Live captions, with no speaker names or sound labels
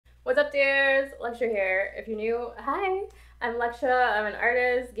What's up, dears? Lehxra here. If you're new, hi. I'm Lehxra. I'm an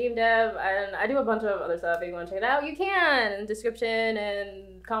artist, game dev, and I do a bunch of other stuff. If you want to check it out, you can. Description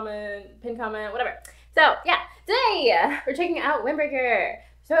and comment, pin comment, whatever. So yeah, today we're checking out Windbreaker.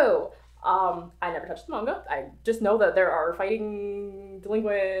 So I never touched the manga. I just know that there are fighting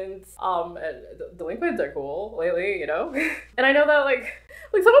delinquents. And delinquents are cool lately, you know. And I know that like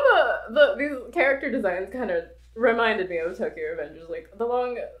some of these character designs kind of reminded me of Tokyo Revengers. Like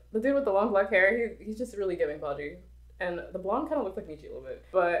the dude with the long black hair, he's just really giving Baji. And the blonde kind of looks like Michi a little bit.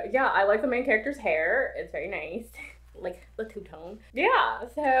 But yeah, I like the main character's hair. It's very nice. Like the two-tone. Yeah,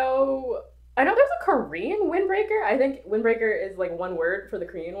 so I know there's a Korean Windbreaker. I think Windbreaker is like one word for the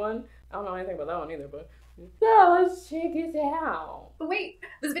Korean one. I don't know anything about that one either, but so let's check it out. But wait,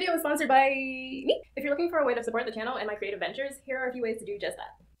 this video is sponsored by me. If you're looking for a way to support the channel and my creative ventures, here are a few ways to do just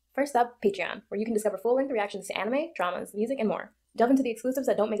that. First up, Patreon, where you can discover full-length reactions to anime, dramas, music, and more. Delve into the exclusives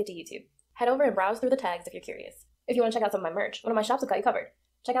that don't make it to YouTube. Head over and browse through the tags if you're curious. If you want to check out some of my merch, one of my shops has got you covered.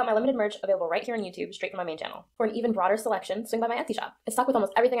 Check out my limited merch available right here on YouTube, straight from my main channel. For an even broader selection, swing by my Etsy shop. It's stocked with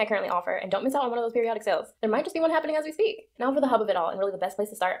almost everything I currently offer, and don't miss out on one of those periodic sales. There might just be one happening as we speak. Now for the hub of it all, and really the best place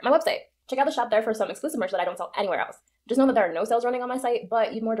to start, my website. Check out the shop there for some exclusive merch that I don't sell anywhere else. Just know that there are no sales running on my site,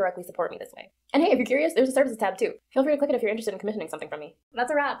 but you'd more directly support me this way. And hey, if you're curious, there's a services tab too. Feel free to click it if you're interested in commissioning something from me.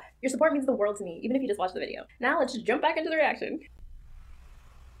 That's a wrap. Your support means the world to me, even if you just watch the video. Now let's just jump back into the reaction.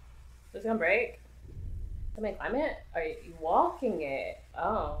 Just gonna break? Somebody climb it? Are you walking it?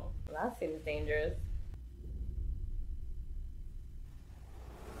 Oh, well, that seems dangerous.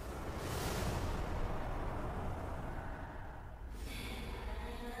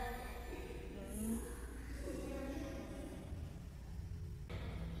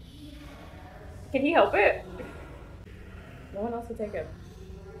 Can he help it? No one else will take him.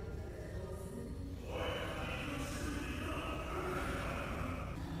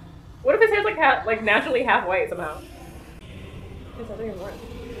 What if his hair's like naturally half white somehow?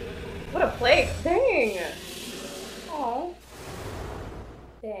 What a plague! Dang! Oh,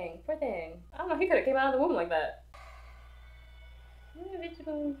 dang, poor thing. I don't know. He could have came out of the womb like that.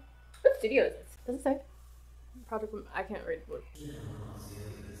 What studio is this? Does it say? Project. I can't read what.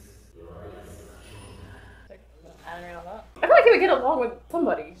 I don't know. I feel like he would get along with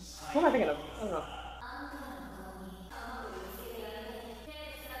somebody. What am I thinking of? I don't know.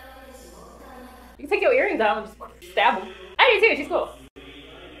 You can take your earrings out and just stab him. I do too, she's cool.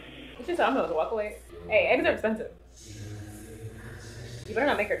 It's just I'm gonna walk away. Hey, eggs are expensive. You better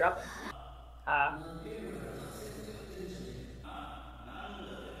not make her drop them.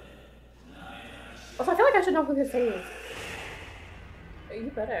 Also, I feel like I should know who this is.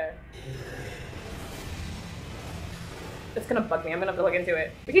 You better. It's gonna bug me, I'm gonna have to look into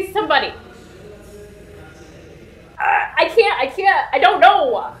it. But he's somebody! I can't, I don't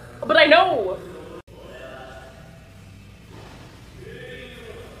know! But I know!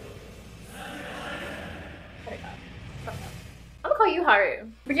 I'm gonna call you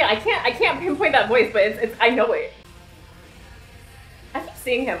Haru. But yeah, I can't pinpoint that voice, but it's I know it. I keep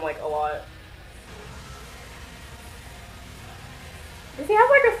seeing him like a lot. Does he have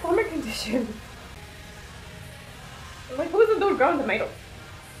like a stomach condition? Like, who's the dude growing tomatoes?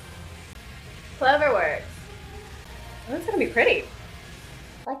 Clever works. Oh, that's gonna be pretty.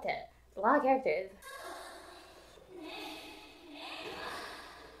 I liked it. A lot of characters.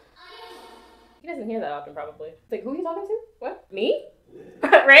 He doesn't hear that often, probably. It's like, who are you talking to? What? Me?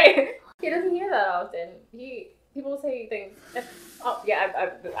 Right? He doesn't hear that often. People say things. Oh, yeah,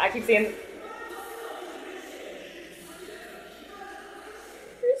 I keep seeing.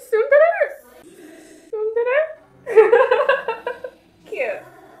 Cute.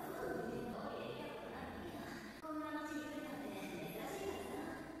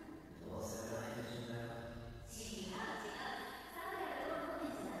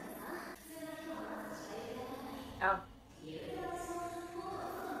 Oh.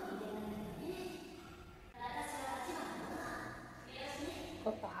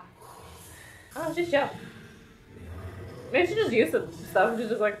 What the heck? Oh, she's chill. Maybe she just used to stuff. She's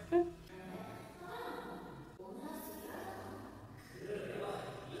just like, eh.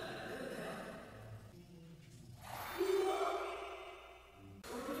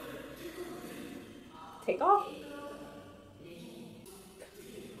 Take off?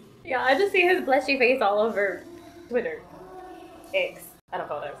 Yeah, I just see his blushy face all over Twitter. X. I don't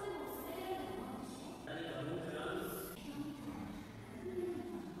follow those.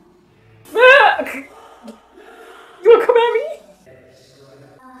 You wanna come at me?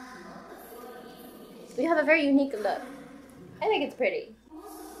 You have a very unique look. I think it's pretty.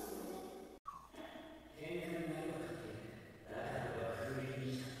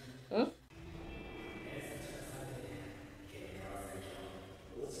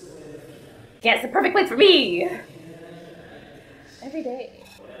 Yeah, it's the perfect place for me! Every day.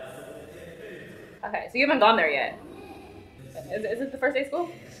 Okay, so you haven't gone there yet. Is it the first day of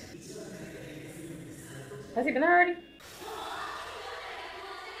school? Has he been there already?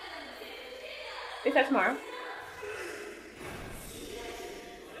 They start tomorrow.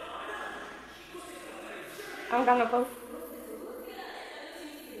 I don't got no clothes.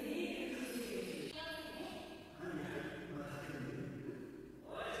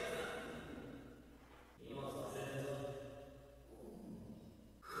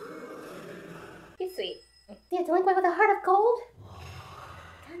 He's sweet. Yeah, delinquent with a heart of gold?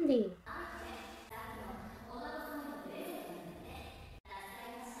 Candy.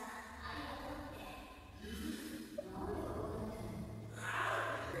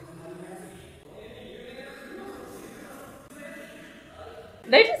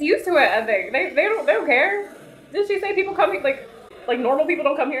 They just used to it, I think. They don't care. Did she say people come here, like normal people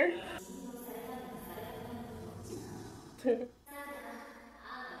don't come here?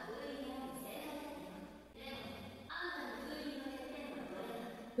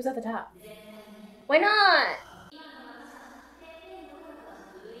 Who's at the top? Why not?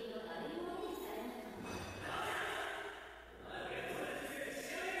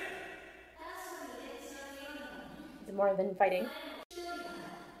 Is it more than fighting?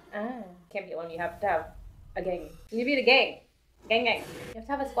 Ah, can't be alone. You have to have a gang. You need to be in a gang. Gang. You have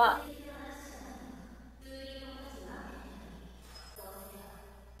to have a squad.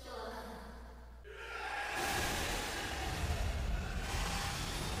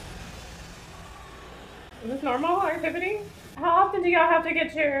 Is this normal activity? How often do y'all have to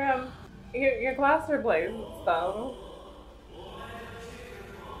get your class replaced, though?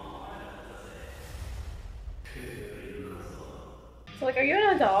 So, like, are you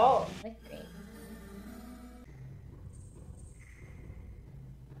an adult? Like,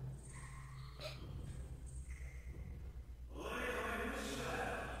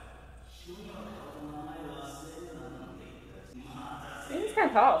 he's kind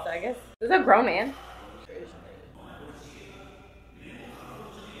of tall, so I guess. This is a grown man.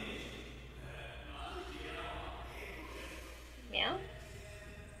 Meow?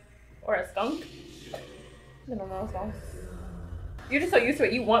 Or a skunk? The normal skunk. You're just so used to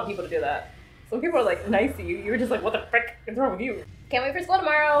it, you want people to do that. So when people are like nice to you, you're just like, what the frick is wrong with you? Can't wait for school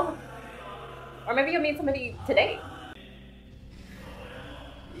tomorrow. Or maybe you'll meet somebody today.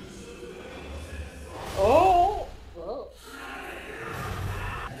 Oh! Whoa.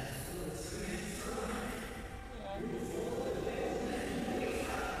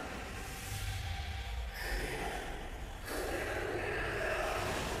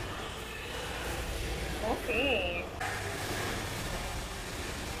 Okay.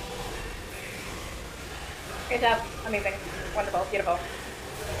 Good job. Amazing. Wonderful. Beautiful.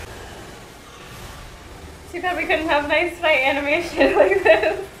 Too bad we couldn't have nice fight animation like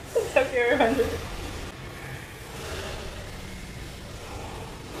this. Tokyo Revengers.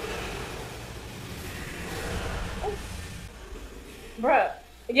 Bruh.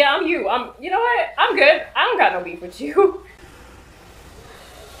 Yeah, I'm you. You know what? I'm good. I don't got no beef with you.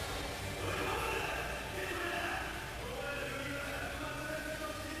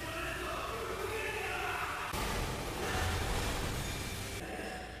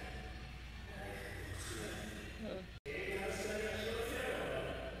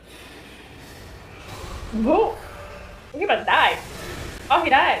 Whoa! He about to die. Oh, he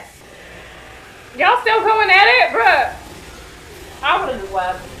died. Y'all still going at it? Bruh. I would've just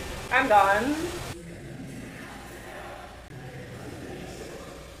left. I'm gone.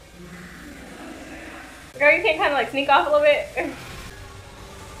 Girl, you can't kind of like sneak off a little bit?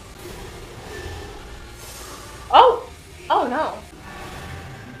 Oh! Oh no.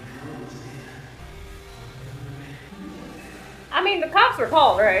 I mean, the cops were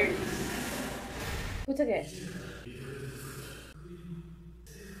called, right? Who took it?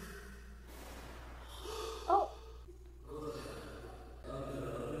 Oh.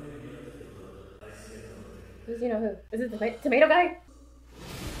 Who's, you know who? Is it the tomato guy?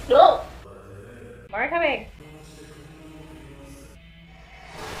 No! More coming.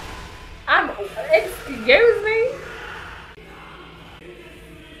 Excuse me?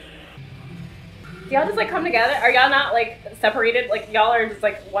 Do y'all just like come together? Are y'all not like separated? Like y'all are just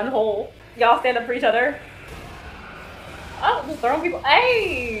like one whole. Y'all stand up for each other. Oh, just throwing people.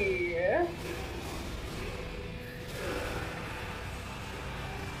 Hey!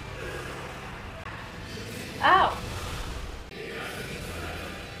 Ow.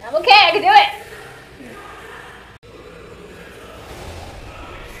 I'm okay, I can do it!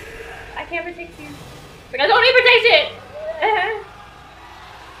 I can't protect you. Like, I don't need protection!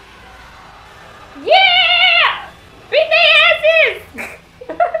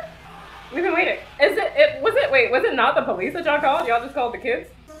 not the police that y'all called? Y'all just called the kids?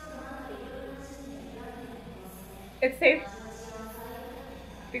 It's safe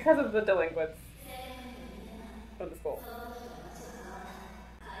because of the delinquents from the school.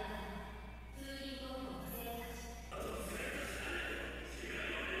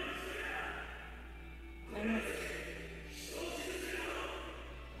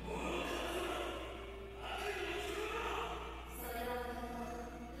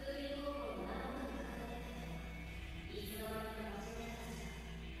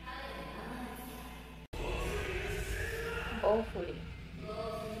 Oh, foodie.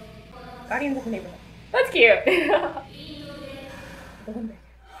 Guardians of the neighborhood. That's cute.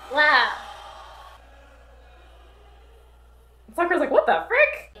 Wow. Sakura's like, what the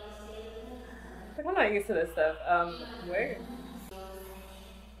frick? Like, I'm not used to this stuff. Where?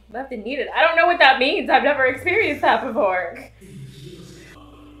 Left and needed. I don't know what that means. I've never experienced that before.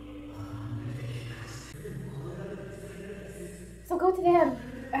 So go to them.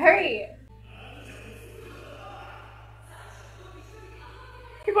 Hurry.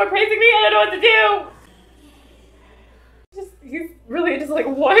 People are praising me. I don't know what to do. He's really just like,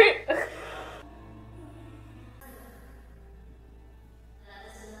 what?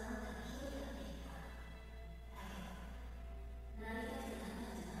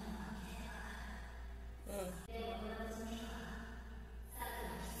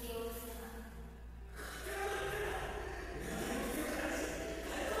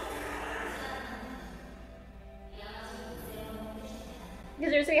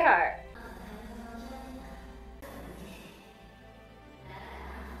 Because you're a sweetheart.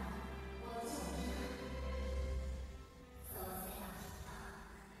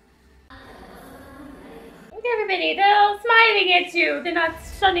 Look, everybody, they're all smiling at you. They're not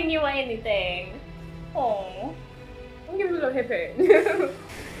shunning you or anything. Oh, I'm giving him a little hip hit.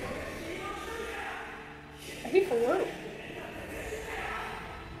 He flew.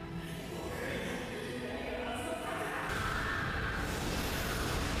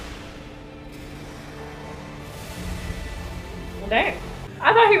 Dang.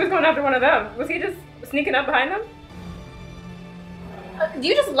 I thought he was going after one of them. Was he just sneaking up behind them?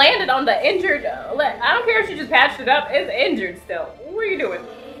 You just landed on the injured leg. I don't care if she just patched it up. It's injured still. What are you doing?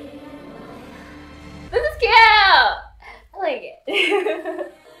 This is cute! I like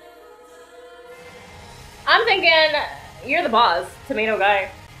it. I'm thinking, you're the boss, tomato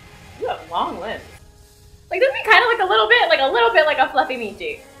guy. You have long limbs. Like, doesn't he kind of look a little bit like a fluffy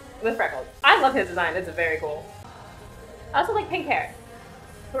Michi with freckles? I love his design. It's very cool. I also like pink hair.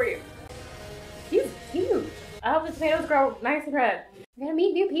 Who are you? He's huge. I hope the tomatoes grow nice and red. I'm gonna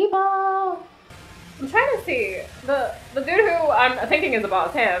meet new people. I'm trying to see the dude who I'm thinking is the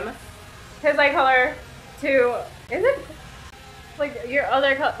boss. Him, his eye color to is it like your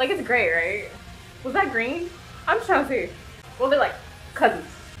other color? Like it's gray, right? Was that green? I'm just trying to see. Well, they're like cousins.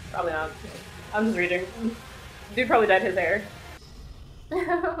 Probably not. I'm just reading. Dude probably dyed his hair.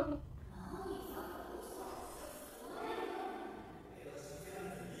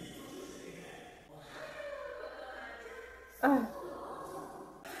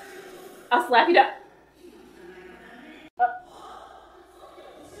 I'll slap you down.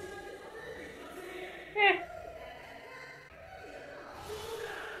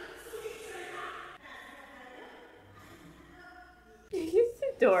 He's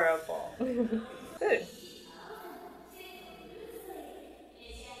adorable. Good.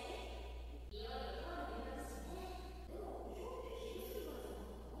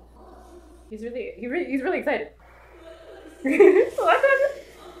 He's really excited.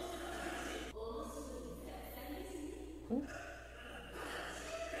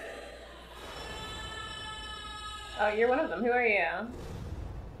 Oh, you're one of them. Who are you?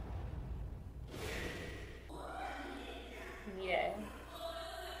 Yeah.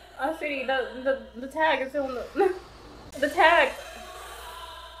 Oh, sweetie, the tag is still in the the tag.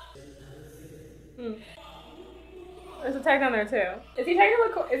 There's a tag down there too. Is he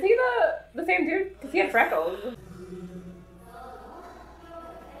technically? Is he the same dude? Cause he had freckles.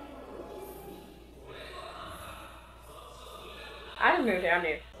 I just moved here. I'm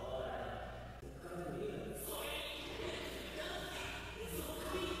new.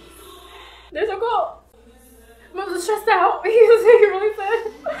 They're so cool. I'm stressed out. He really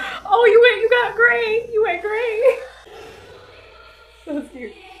said, "Oh, you got gray. You went gray." That was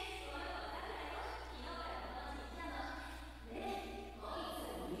cute.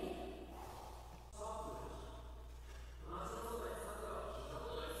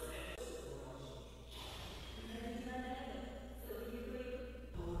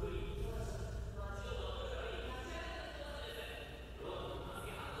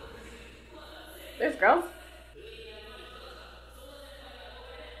 There's girls.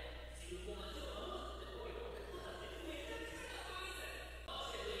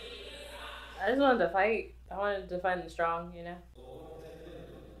 just wanted to fight. I wanted to find the strong, you know?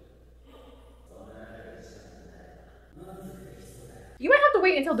 You might have to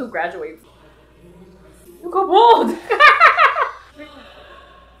wait until Duke graduates. You go bold!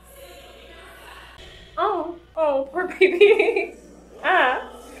 Oh, poor baby. Ah.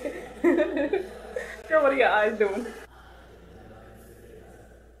 Girl, what are your eyes doing?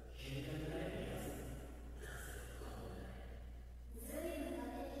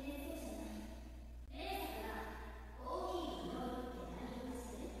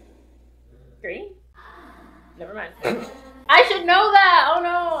 Green? Never mind. I should know that! Oh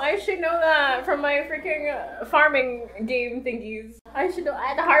no, I should know that from my freaking farming game thingies. I should know. I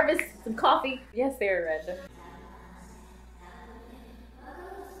had to harvest some coffee. Yes, they are red.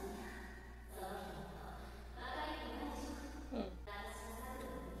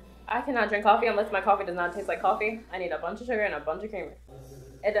 I cannot drink coffee unless my coffee does not taste like coffee. I need a bunch of sugar and a bunch of creamer.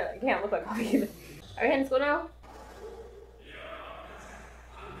 It can't look like coffee either. Are we heading to school now?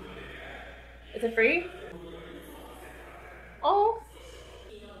 Is it free? Oh.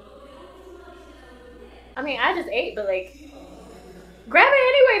 I mean, I just ate, but like, grab it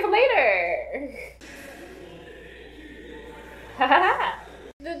anyway for later.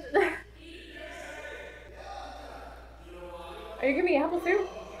 Are you giving me apple too?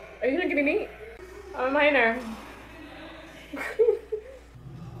 Are you gonna give me meat? I'm a minor.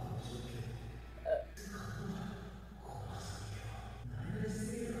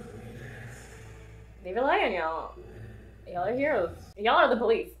 They rely on y'all. Y'all are heroes. Y'all are the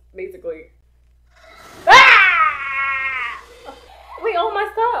police, basically. Ah! Wait, all my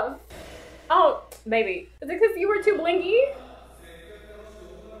stuff. Oh, baby. Is it because you were too blinky?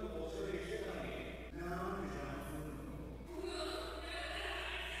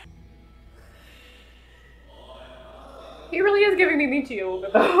 He really is giving me Michi a little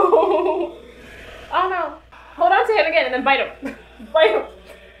bit, though. Oh no. Hold on to him again and then bite him. Bite him.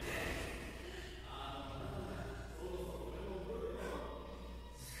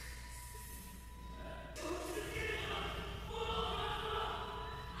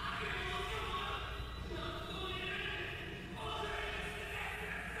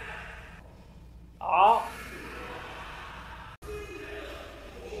 Oh.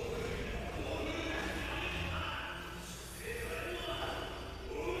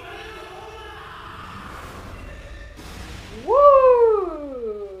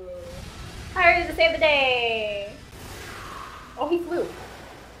 Woo! Hurry to save the day. Oh, he flew.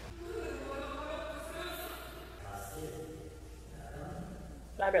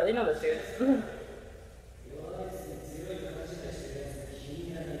 I barely know this dude.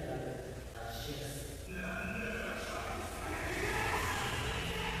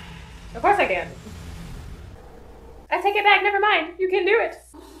 Of course I can. I take it back, never mind. You can do it.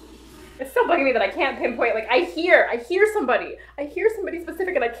 It's still bugging me that I can't pinpoint. Like, I hear somebody. I hear somebody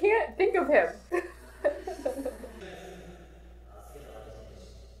specific and I can't think of him.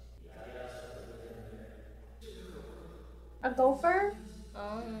 A gopher?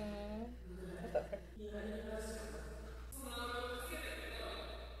 Oh.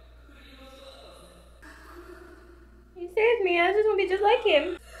 You saved me. I just want to be just like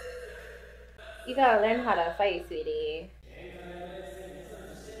him. You gotta learn how to fight, sweetie.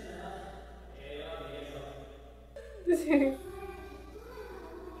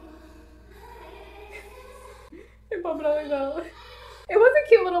 It was a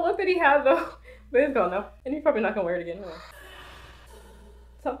cute little look that he had though. But it's gone now. And he's probably not gonna wear it again anyway.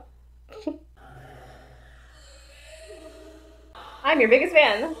 So I'm your biggest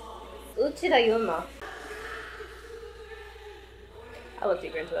fan. Uchida Yuma. I'll look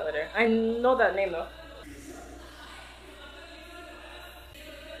deeper into that later. I know that name though.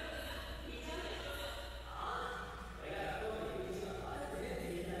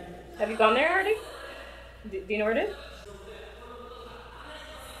 Have you gone there already? Do you know where it is?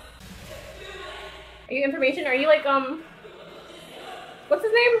 Are you information? Are you like, what's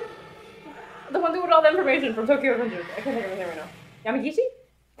his name? The one dude with all the information from Tokyo Revengers. I can't think of his name right now. Yamagishi?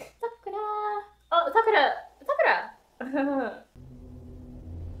 Sakura! Oh, Sakura! Sakura!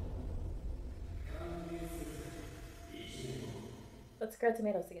 Let's grow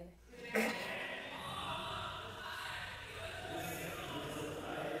tomatoes together.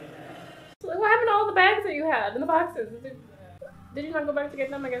 So what happened to all the bags that you had in the boxes? Did you not go back to get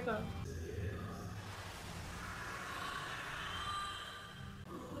them? I guess not.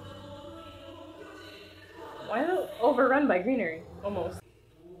 Why is it overrun by greenery? Almost.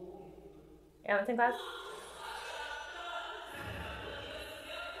 Yeah, in the same class?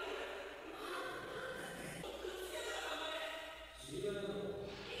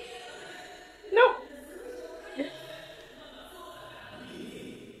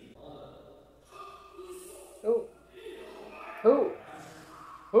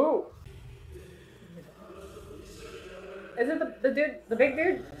 Is it the dude, the big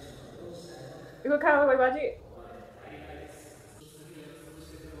dude? You look kind of like Baji.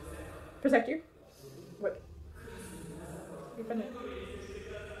 Protect you? What? You find it.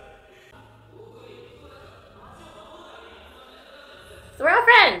 So we're all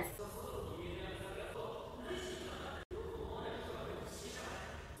friends!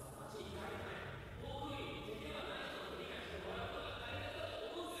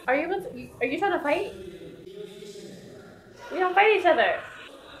 Are you trying to fight? We don't fight each other.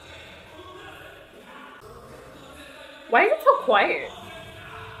 Why is it so quiet?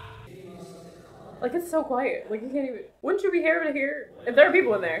 Like, it's so quiet. Like, you can't even... Wouldn't you be here to hear? If there are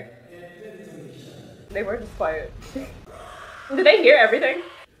people in there. They were just quiet. Did they hear everything?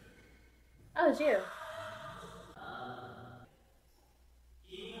 Oh, it's you.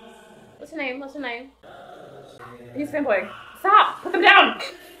 What's your name? What's your name? He's fanboying. Stop! Put them down!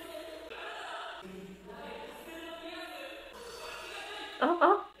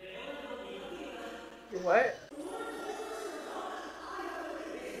 What?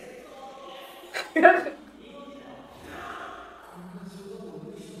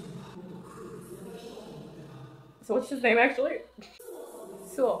 So what's his name actually?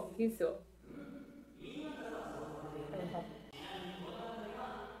 Suo. He's Suo.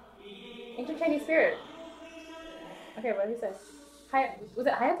 Ancient Chinese spirit. Okay, what did he say? Was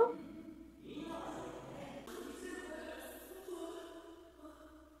it Hayato?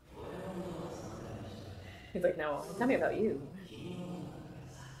 He's like, no, tell me about you.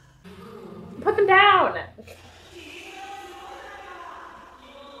 Put them down!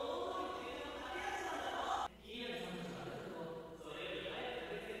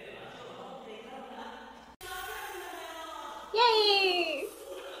 Yay!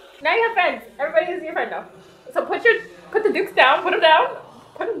 Now you have friends. Everybody is your friend now. So put the dukes down. Put them down.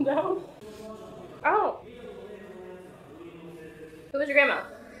 Put them down. Oh. Who was your grandma?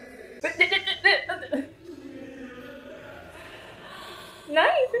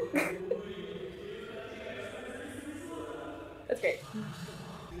 Nice. That's great.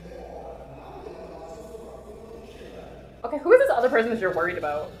 Okay, who is this other person that you're worried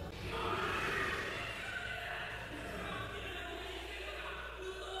about?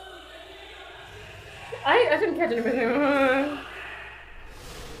 I didn't catch anything.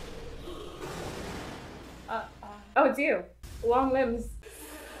 Oh, it's you. Long limbs.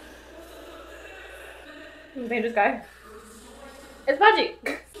 Dangerous guy. It's Baji.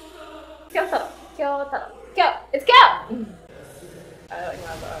 Kyotaro. Kyotaro. Kyo. It's Kyo. I like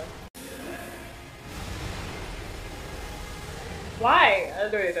my dog. Why? I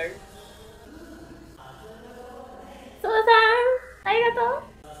didn't do anything. So-san. Arigato.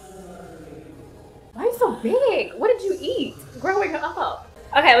 Why are you so big? What did you eat growing up?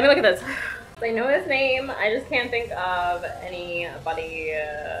 Okay, let me look at this. I know his name. I just can't think of anybody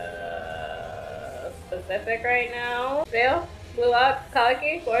specific right now. Real? Blue Up?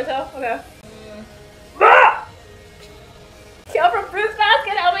 Kawaki? Boruto? Okay. Kill from Fruits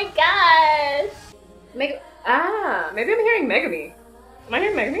Basket! Oh my gosh! Maybe I'm hearing Megami. Am I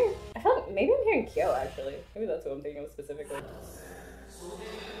hearing Megami? I feel like maybe I'm hearing Kyo actually. Maybe that's what I'm thinking of specifically.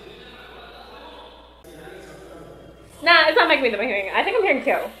 Nah, it's not Megami that I'm hearing. I think I'm hearing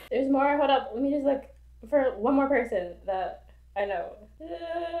Kyo. There's more. Hold up. Let me just look for one more person that I know.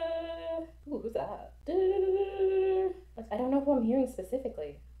 Ooh, who's that? I don't know who I'm hearing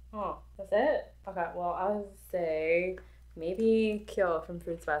specifically. Oh, that's it? Okay, well, I'll say maybe Kyo from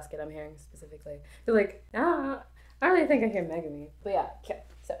Fruits Basket I'm hearing specifically. So, like, I don't really think I hear Megami. But yeah, Kyo.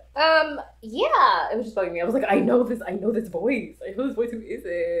 So, yeah, it was just bugging me. I was like, I know this voice. I know this voice. Who is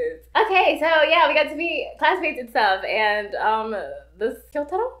it? Okay, so yeah, we got to be classmates and stuff. And, this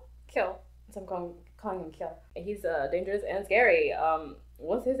Kyotaro? Kyo. So I'm calling him Kyo. He's, dangerous and scary.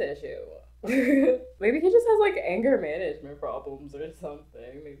 What's his issue? Maybe he just has like anger management problems or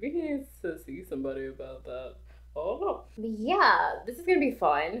something. Maybe he needs to see somebody about that. Oh. Yeah, this is gonna be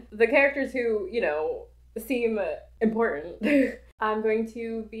fun. The characters who, you know, seem important. I'm going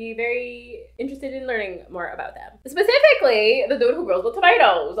to be very interested in learning more about them. Specifically, the dude who grows the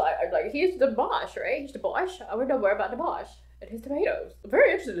tomatoes. Like, he's the boss, right? He's the boss. I want to know more about the boss and his tomatoes. I'm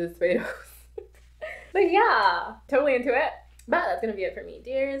very interested in his tomatoes. But yeah, totally into it. But that's gonna be it for me,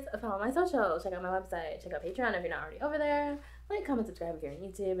 dears. Follow my socials, check out my website, check out Patreon if you're not already over there. Like, comment, subscribe if you're on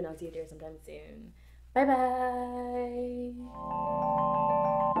YouTube, and I'll see you dear sometime soon. Bye bye.